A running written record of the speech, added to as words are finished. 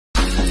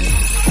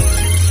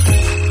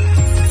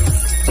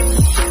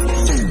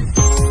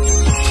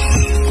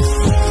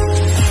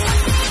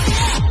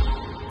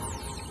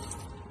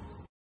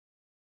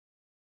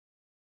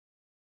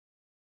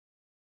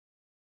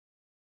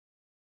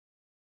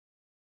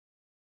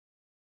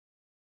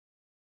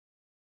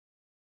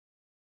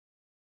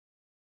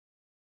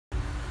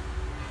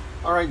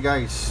Alright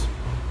guys,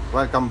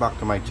 welcome back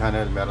to my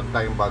channel. Meron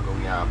tayong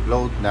bagong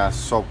i-upload na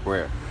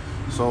software.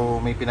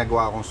 So may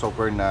pinagawa akong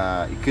software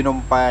na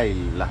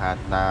i-compile lahat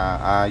na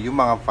yung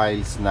mga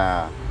files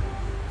na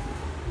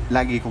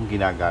lagi kong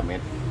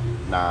ginagamit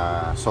na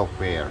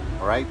software.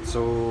 Alright,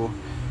 so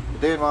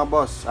ito yun mga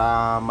boss,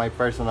 my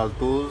personal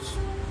tools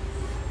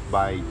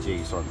by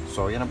Jason.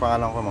 So yan ang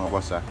pangalan ko mga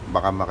boss,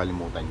 baka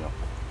makalimutan nyo.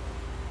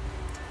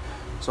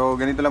 So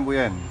ganito lang po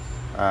yan.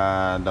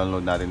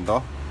 Download natin to,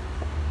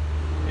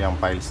 yung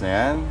files na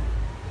yan.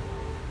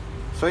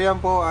 So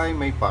yan po ay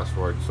may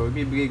password. So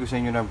ibibigay ko sa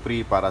inyo ng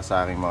free para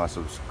sa aking mga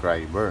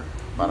subscriber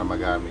para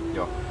magamit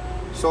nyo.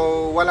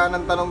 So wala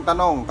nang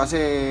tanong-tanong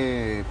kasi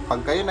pag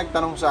kayo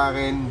nagtanong sa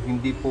akin,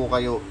 hindi po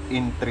kayo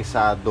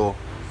interesado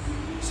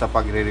sa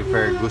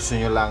pagre-refer. Gusto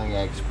nyo lang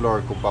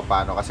i-explore kung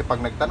paano. Kasi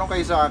pag nagtanong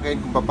kayo sa akin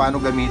kung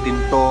paano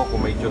gamitin to,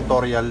 kung may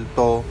tutorial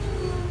to,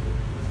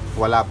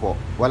 wala po.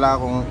 Wala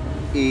akong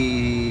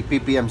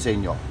i-PPM sa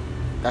inyo.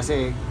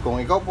 Kasi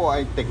kung ikaw po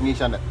ay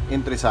technician at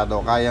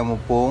interesado, kaya mo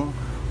pong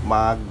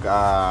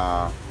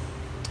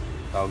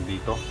tawag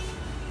dito,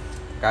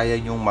 kaya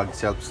nyong mag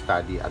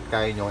self-study at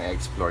kaya nyong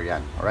i-explore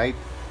yan. Alright?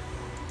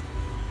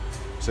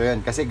 So yan,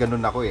 kasi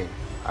ganun ako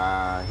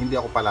hindi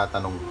ako pala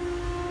tanong.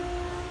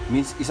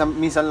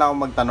 Minsan lang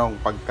ako magtanong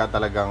pagka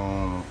talagang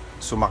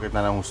sumakit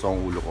na ng gusto ang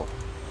ulo ko.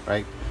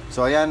 Right?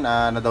 So ayan,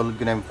 na-download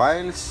ko na yung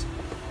files.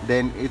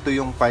 Then ito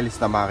yung files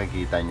na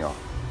makikita nyo.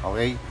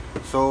 Okay?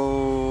 So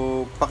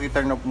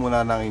pakiturn off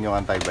muna ng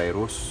inyong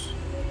antivirus.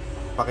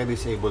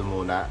 Paki-disable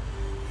muna.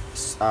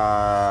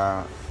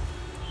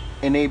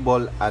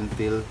 Enable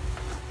until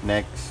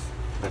next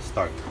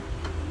restart.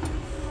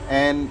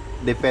 And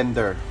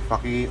Defender,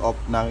 paki-off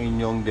ng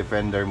inyong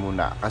Defender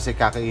muna kasi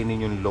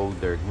kakainin yung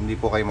loader, hindi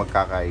po kayo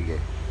magkakaigi.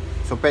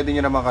 So pwede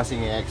nyo naman kasi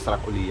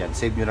i-extract uli yan.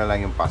 Save nyo na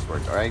lang yung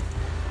password. Alright?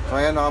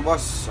 So ayan mga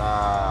boss,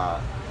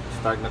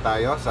 start na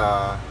tayo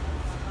sa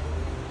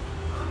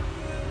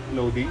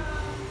loading.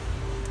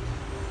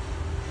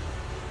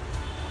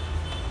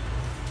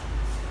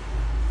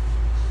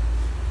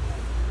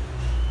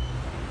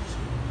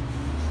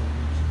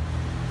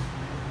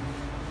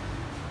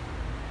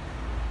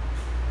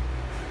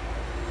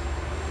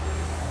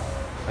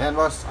 Ayan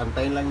boss,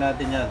 antayin lang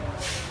natin yan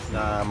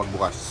na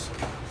magbukas.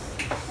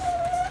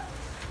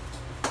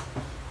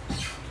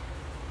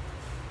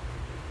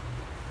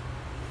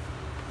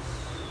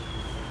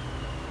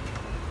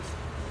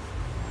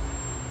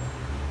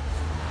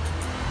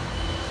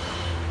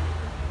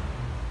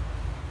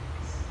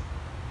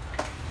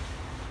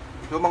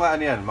 So mga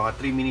ano yan, mga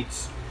 3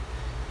 minutes.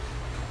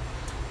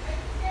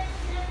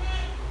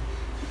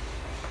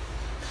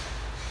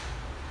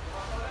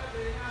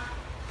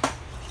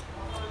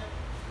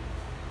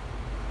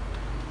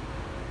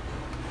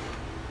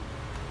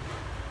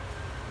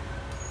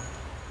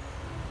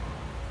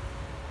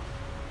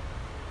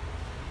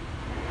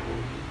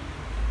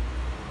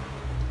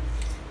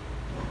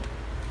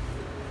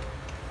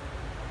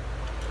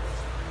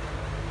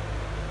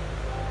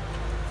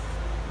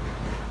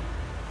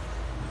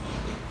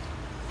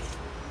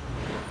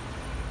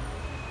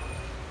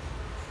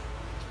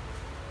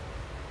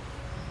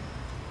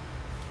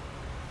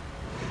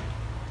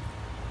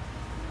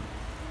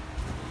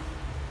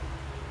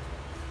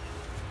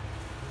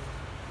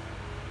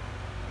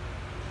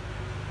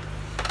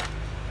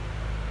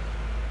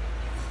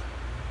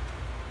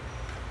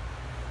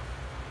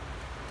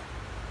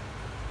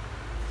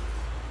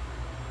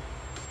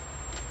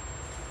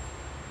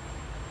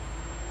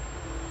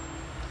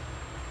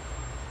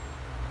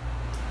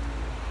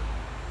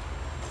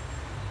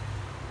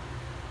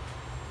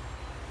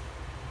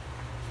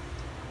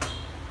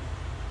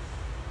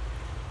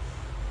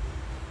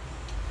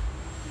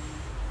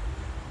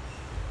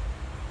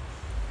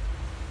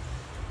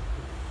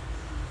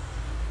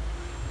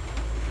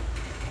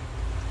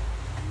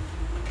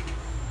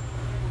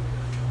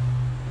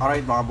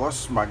 Alright mga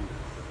boss,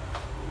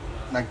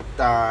 nag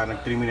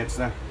 3 minutes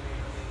na.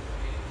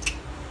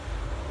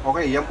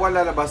 Okay, yan po ang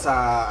lalabas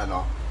sa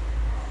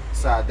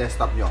sa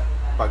desktop nyo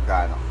pag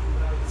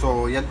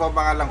So yan po ang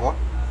pangalan ko.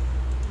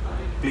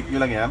 Click nyo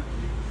lang yan.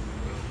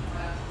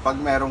 Pag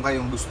meron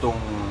kayong gustong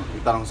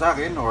itanong sa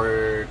akin or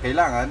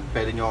kailangan,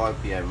 pwede nyo ako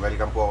PM.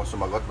 Welcome po ako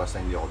sumagot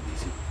basta hindi ako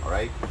busy.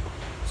 Alright?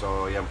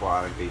 So yan po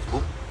ang aking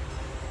Facebook.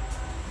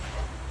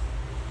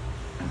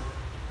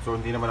 So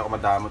hindi naman ako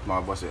madamot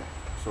mga boss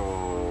So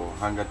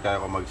hanggat kaya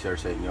ko mag-share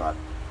sa inyo at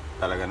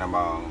talaga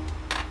namang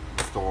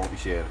gusto kong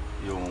i-share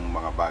yung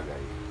mga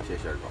bagay,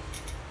 i-share ko.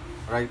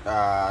 Alright,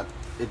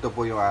 ito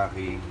po yung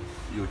aking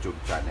YouTube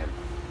channel.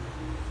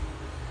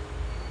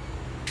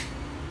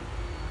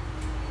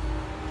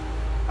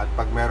 At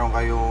pag meron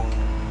kayong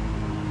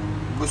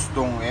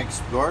gustong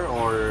explore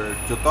or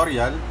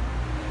tutorial,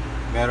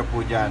 meron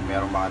po dyan,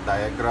 meron mga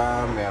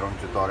diagram, meron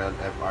tutorial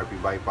FRP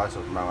bypass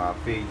at mga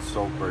page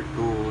software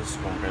tools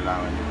kung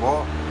kailangan nyo po.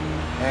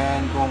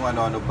 And kung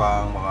ano-ano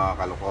bang mga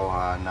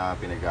kalokohan na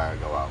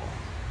pinagagawa ko.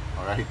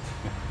 Alright?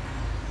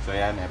 So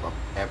yan,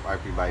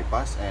 FRP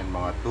bypass and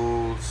mga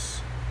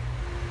tools,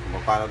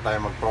 kung paano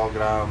tayo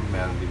mag-program,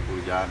 meron din po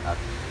dyan. At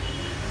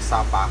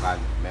sapakan,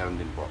 meron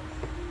din po.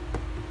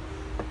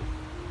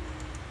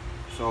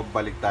 So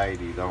balik tayo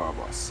dito mga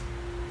boss.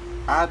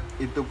 At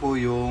ito po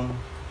yung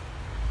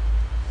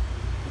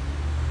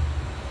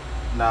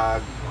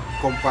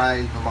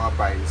nag-compile ng mga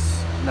files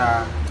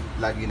na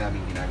lagi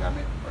namin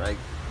ginagamit. Alright?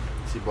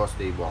 Si Boss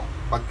Daybong.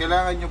 Pag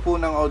kailangan nyo po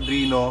ng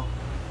Arduino,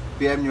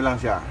 PM nyo lang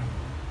siya.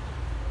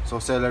 So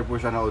seller po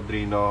siya ng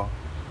Arduino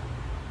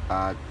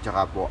at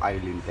tsaka po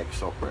MEDIATEK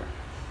software.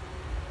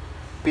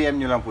 PM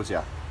nyo lang po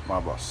siya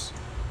mga boss.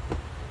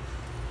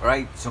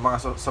 Alright, so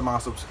sa mga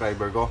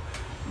subscriber ko,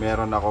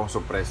 meron akong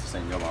surprise sa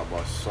inyo mga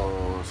boss. So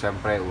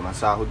siyempre, unang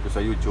sahod ko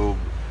sa YouTube,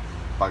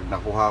 pag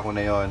nakuha ko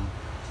na yon,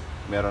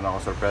 meron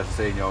akong surprise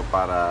sa inyo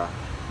para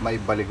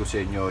maibalik ko sa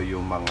inyo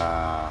yung mga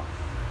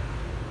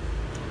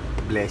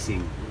blessing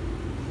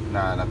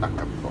na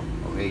natanggap ko.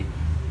 Okay?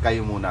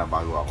 Kayo muna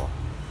bago ako.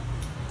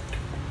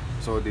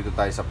 So dito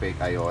tayo sa Fake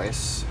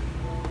iOS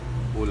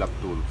Ulap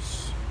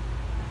Tools.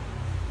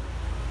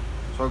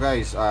 So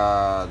guys,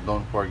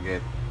 don't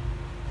forget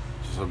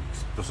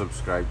to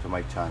subscribe to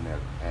my channel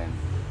and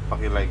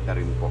paki-like na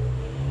rin po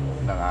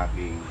ng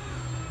aking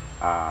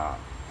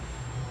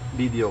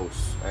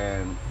videos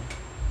and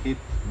hit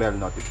bell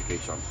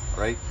notification.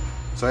 Alright?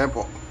 So yan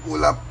po,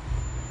 Ulap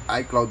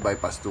iCloud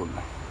bypass tool.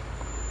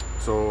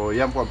 So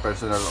yan po ang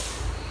personal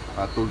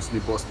tools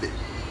ni Boss Dave.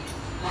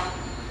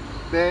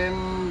 Then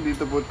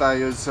dito po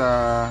tayo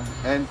sa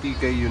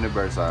MTK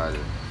Universal.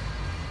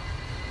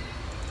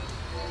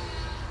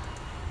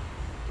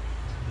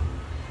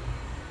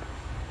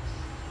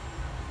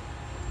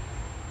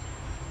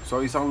 So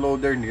isang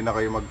loader, hindi na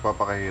kayo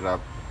magpapakahirap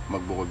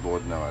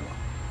magbukod-bukod na ano.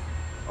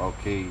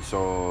 Okay,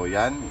 so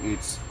yan, it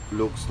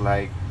looks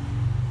like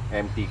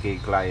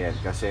MTK Client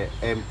kasi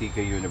MTK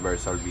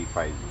Universal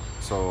V5.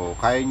 So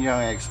kaya nyo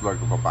yung explore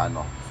kung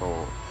paano.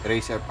 So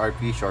erase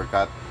FRP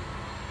shortcut.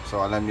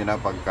 So alam nyo na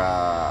pagka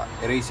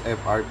erase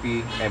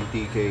FRP,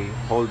 MTK,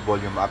 hold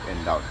volume up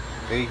and down.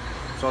 Okay,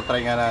 so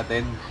try nga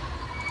natin.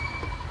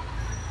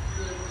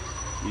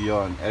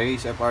 Yun,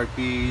 erase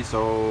FRP.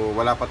 So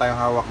wala pa tayong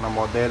hawak na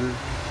model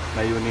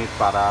na unit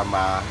para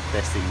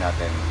ma-testing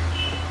natin.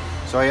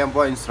 So ayan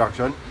po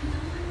instruction,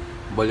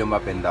 volume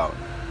up and down.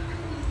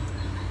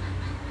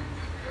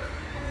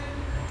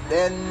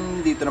 Then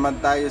dito naman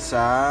tayo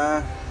sa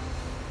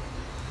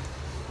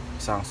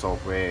isang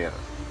software.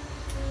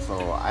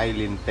 So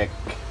MEDIATEK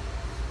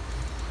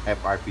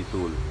FRP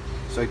tool.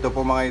 So ito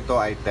po mga ito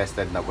ay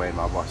tested na po yan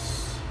mga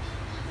boss.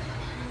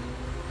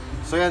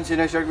 So yan,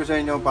 sinashare ko sa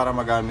inyo para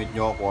magamit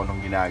nyo kung anong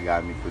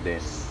ginagamit ko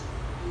din.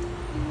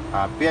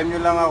 PM nyo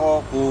lang ako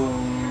kung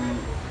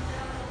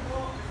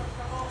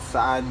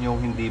saan yung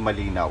hindi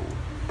malinaw.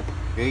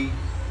 Okay?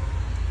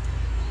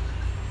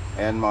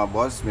 Ayan mga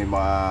boss, may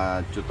mga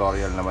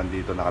tutorial naman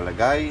dito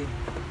nakalagay.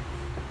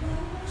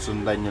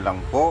 Sundan nyo lang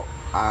po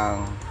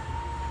ang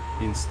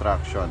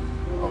instruction.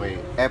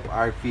 Okay,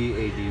 FRP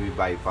ADB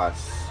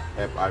bypass,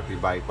 FRP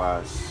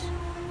bypass,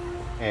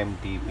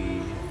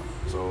 MTP.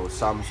 So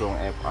Samsung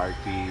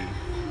FRP.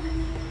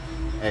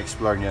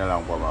 Explore nyo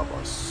lang po mga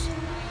boss.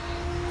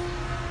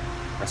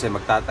 Kasi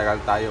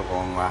magtatagal tayo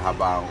kung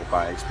hahabaan ko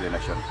pa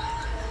explanation.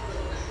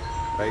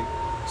 Okay?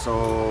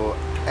 So,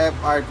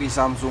 FRP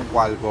Samsung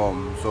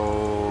Qualcomm. So,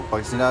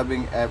 pag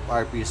sinabing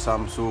FRP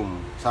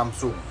Samsung,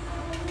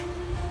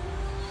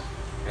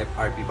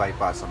 FRP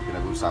bypass ang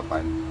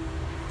pinag-usapan.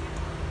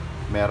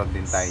 Meron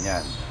din tayo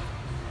niyan.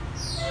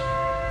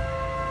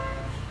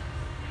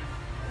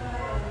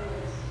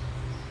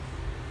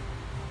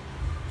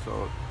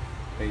 So,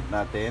 wait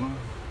natin.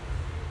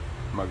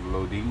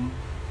 Mag-loading.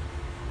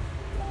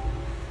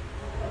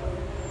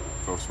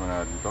 Close mo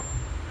na dito.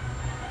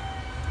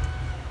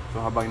 So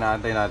habang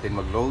naantay natin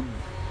mag-load,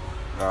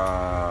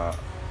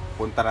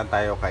 punta na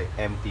tayo kay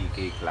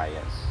MTK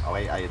Client.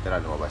 Okay, ayun na,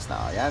 lumabas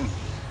na. Ayan.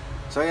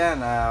 So ayan,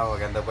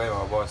 maganda po yung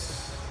mga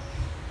boss.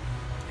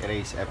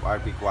 Erase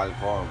FRP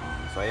Qualcomm.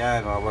 So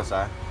ayan mga boss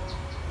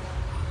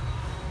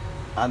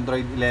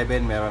Android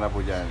 11 meron na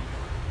po dyan.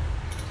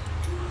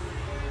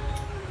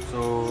 So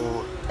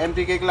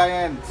MTK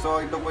Client. So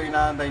ito po yung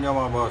naantay nyo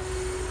mga boss.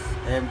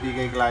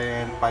 MTK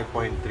Client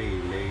 5.3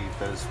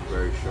 latest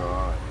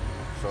version.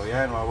 So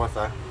yan mga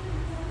boss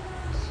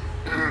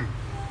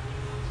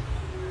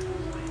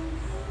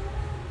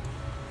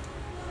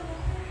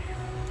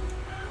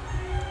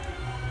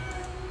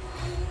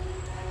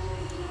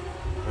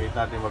wait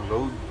natin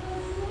mag-load.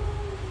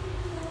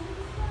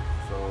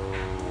 So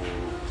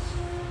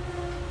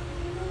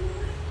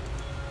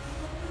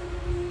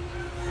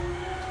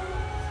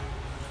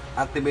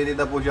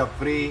activated na po siya,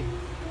 free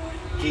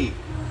key.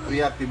 Free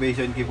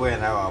activation key po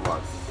yan mga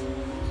boss.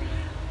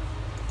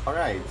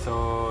 Alright,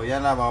 so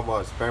yan na mga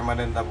boss,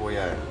 permanent na po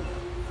yan.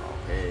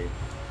 Okay.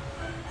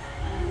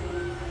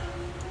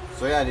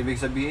 So yan, ibig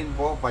sabihin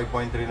po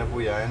 5.3 na po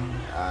yan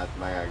at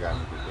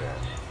magagamit po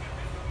yan.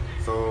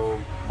 So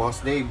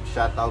Boss Dave,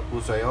 shout out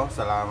po sa iyo.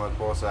 Salamat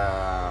po sa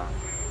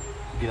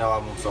ginawa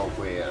mong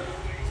software.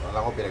 So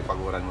alam ko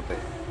pinagpaguran mo 'to.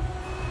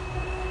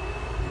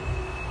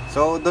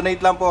 So donate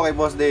lang po kay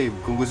Boss Dave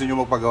kung gusto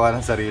niyo magpagawa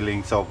ng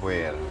sariling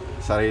software.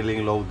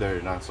 sariling loader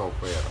ng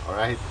software.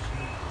 Alright?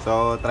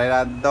 So, try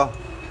natin to.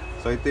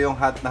 So, ito yung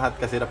hot na hot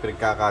kasi na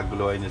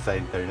pinagkakaguluhan nyo sa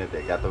internet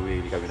eh. Kaya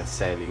tumili kami ng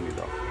selling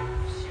nito.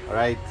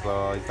 Alright,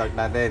 so start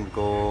natin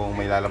kung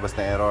may lalabas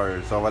na error.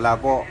 So, wala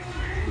po.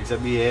 Ibig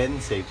sabihin,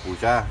 safe po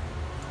siya.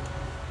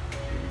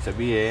 Ibig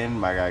sabihin,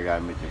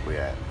 magagamit nyo po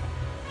yan.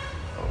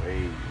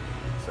 Okay.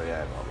 So,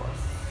 yan mga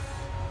boss.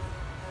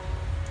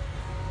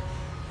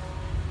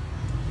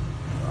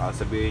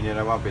 Sabihin nyo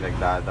naman,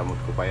 pinagdadamot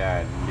ko pa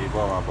yan. Hindi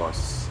po mga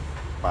boss.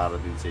 Para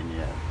din sa inyo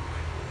yan.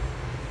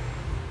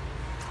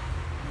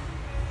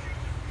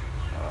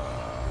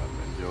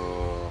 Medyo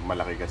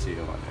malaki kasi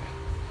yung ano.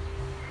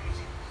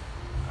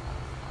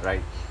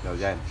 Right, now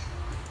dyan.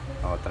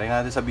 Try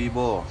natin sa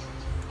Vivo.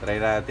 Try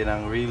natin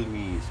ang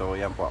Realme. So,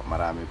 yan po.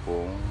 Marami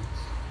pong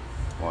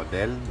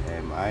model.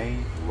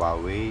 MI,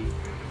 Huawei,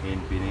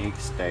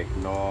 Infinix,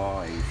 Tecno,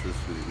 Asus,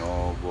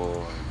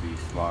 Lenovo,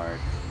 B-Smart.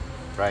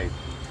 Right.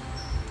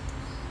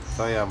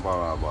 So, yan po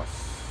mga boss.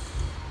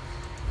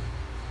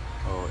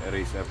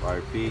 Erase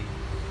FRP.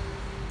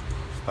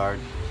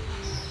 Start.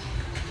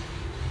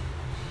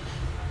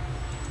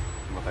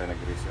 Tayo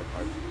nag-erase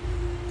FRP.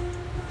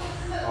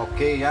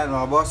 Okay, yan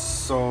mga boss.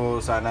 So,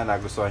 sana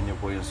nagustuhan nyo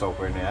po yung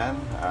software na yan.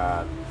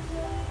 At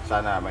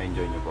sana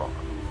ma-enjoy nyo po.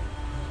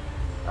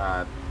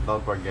 At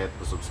don't forget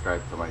to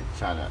subscribe to my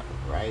channel.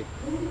 Right?